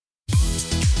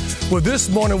Well, this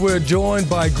morning we're joined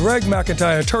by Greg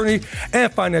McIntyre, attorney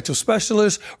and financial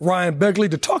specialist, Ryan Begley,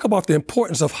 to talk about the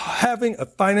importance of having a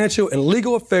financial and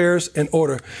legal affairs in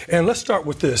order. And let's start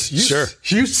with this.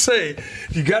 You say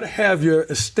you got to have your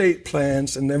estate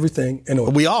plans and everything in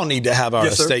order. We all need to have our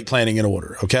estate planning in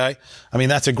order, okay? I mean,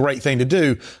 that's a great thing to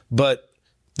do, but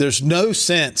there's no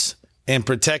sense in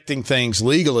protecting things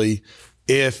legally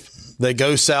if they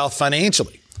go south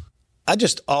financially. I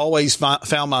just always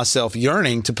found myself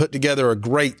yearning to put together a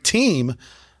great team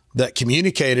that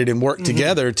communicated and worked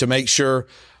together to make sure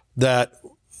that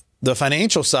the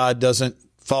financial side doesn't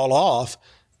fall off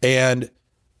and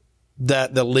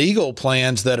that the legal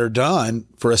plans that are done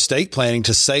for estate planning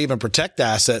to save and protect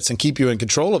assets and keep you in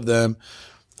control of them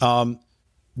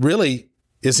really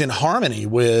is in harmony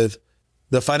with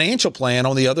the financial plan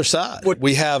on the other side.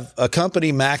 We have a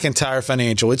company, McIntyre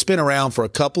Financial. It's been around for a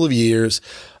couple of years.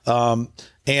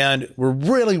 And we're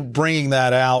really bringing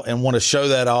that out and want to show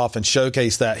that off and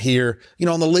showcase that here. You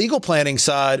know, on the legal planning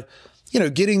side, you know,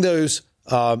 getting those,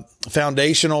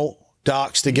 foundational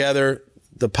docs together,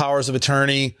 the powers of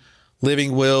attorney,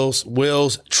 living wills,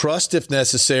 trust if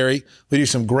necessary. We do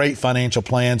some great financial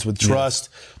plans with trust,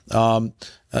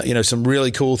 you know, some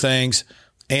really cool things.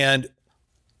 And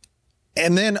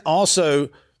then also,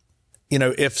 you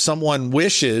know, if someone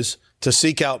wishes to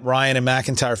seek out Ryan and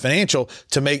McIntyre Financial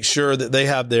to make sure that they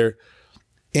have their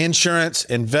insurance,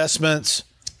 investments,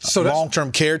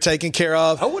 long-term care taken care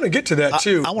of. I want to get to that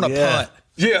too. I want to punt.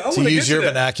 Yeah, I want to use your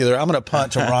vernacular. I'm going to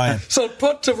punt to Ryan. So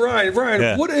punt to Ryan.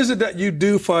 Ryan, what is it that you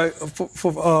do for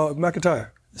McIntyre?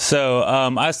 So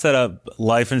I set up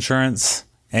life insurance,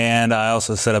 and I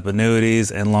also set up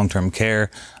annuities and long-term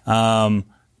care.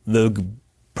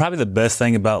 Probably the best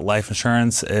thing about life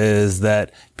insurance is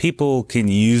that people can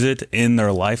use it in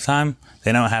their lifetime.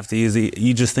 They don't have to use it.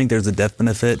 You just think there's a death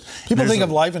benefit. People think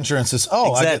of life insurance as,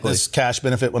 I get this cash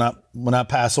benefit when I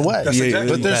pass away.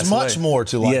 But there's much more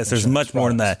to life insurance. Yes, there's much more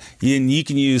than that. You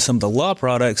can use some of the law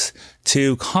products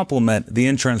to complement the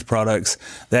insurance products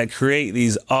that create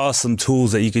these awesome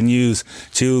tools that you can use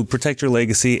to protect your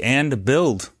legacy and to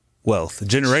build wealth,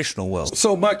 generational wealth.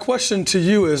 So my question to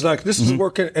you is this is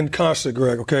working in concert,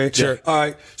 Greg, okay? Sure. All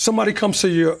right. Somebody comes to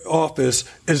your office,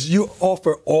 you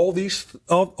offer all these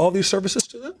services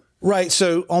to them? Right.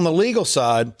 So on the legal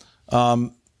side,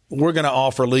 we're going to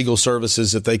offer legal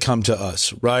services if they come to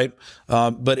us, right?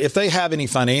 But if they have any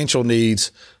financial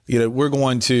needs, you know, we're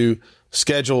going to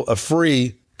schedule a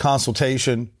free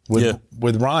consultation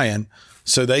with Ryan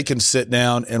so they can sit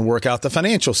down and work out the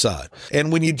financial side.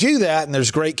 And when you do that and there's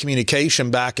great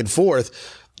communication back and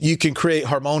forth, you can create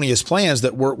harmonious plans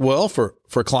that work well for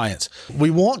clients. We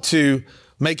want to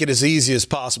make it as easy as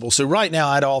possible. So right now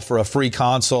I'd offer a free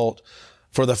consult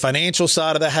for the financial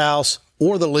side of the house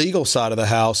or the legal side of the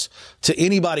house to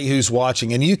anybody who's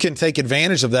watching. And you can take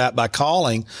advantage of that by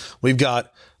calling. We've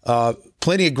got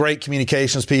plenty of great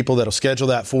communications people that'll schedule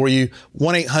that for you.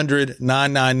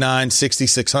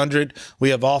 1-800-999-6600. We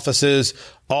have offices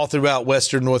all throughout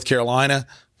Western North Carolina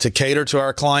to cater to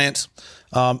our clients.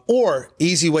 Or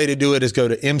easy way to do it is go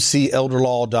to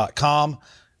mcelderlaw.com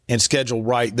and schedule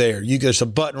right there. There's a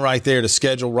button right there to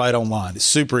schedule right online. It's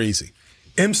super easy.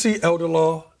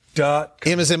 mcelderlaw.com.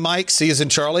 M as in Mike, C as in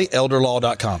Charlie,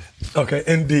 elderlaw.com. Okay,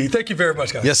 indeed. Thank you very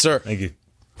much, guys. Yes, sir. Thank you.